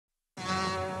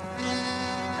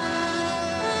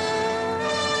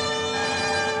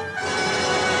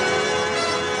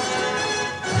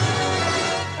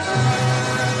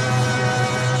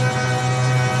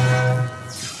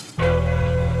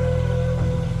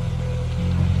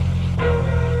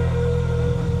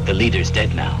The leader's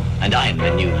dead now, and I'm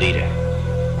the new leader.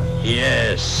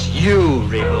 Yes, you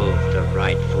removed the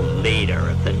rightful leader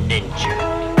of the ninja.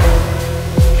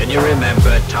 Can you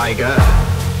remember, Tiger,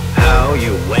 how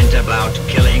you went about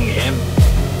killing him?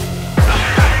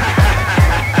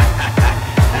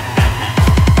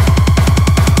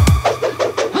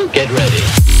 Get ready.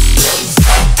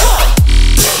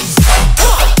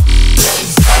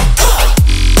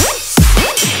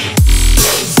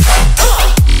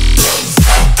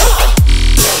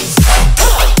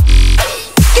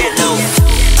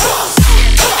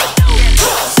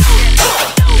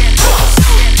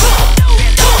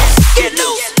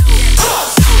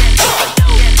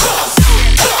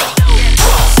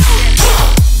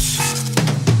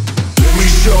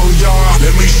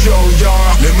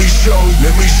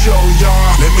 Let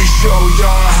me show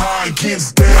y'all how it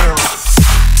gets down.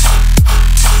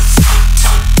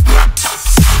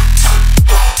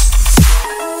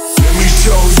 Let me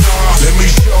show y'all, let me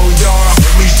show y'all,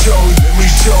 let me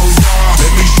show y'all,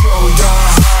 let me show y'all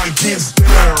how it gets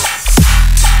down.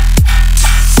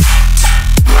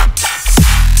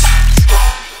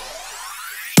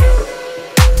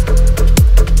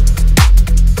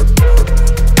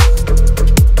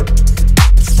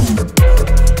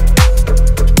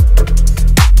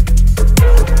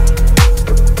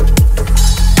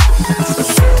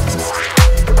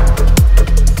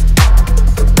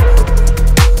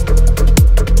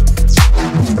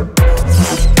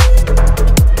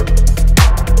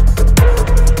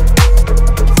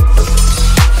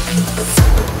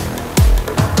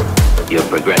 You're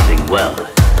progressing well.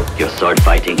 Your sword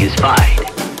fighting is fine.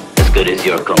 As good as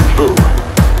your kung fu.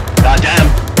 Goddamn!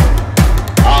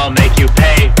 I'll make you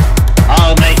pay.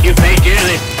 I'll make you pay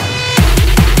dearly.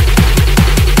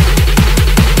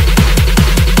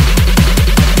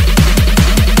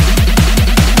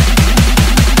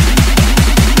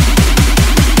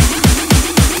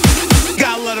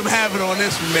 Gotta let him have it on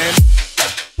this one, man.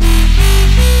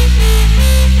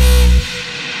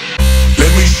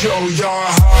 Let me show y'all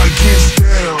how it gets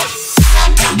down.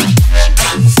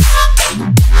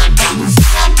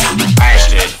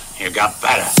 Bastard, you got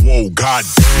better. Whoa,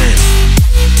 goddamn.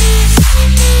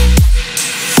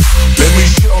 Let me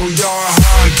show y'all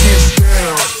how it gets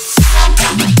down.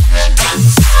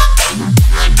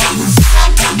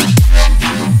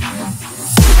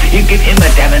 You give him a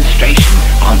demonstration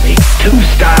on the two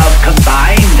styles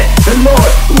combined, the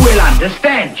Lord will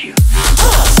understand you.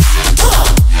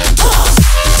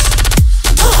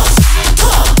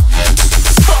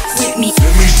 Let me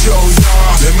show y'all.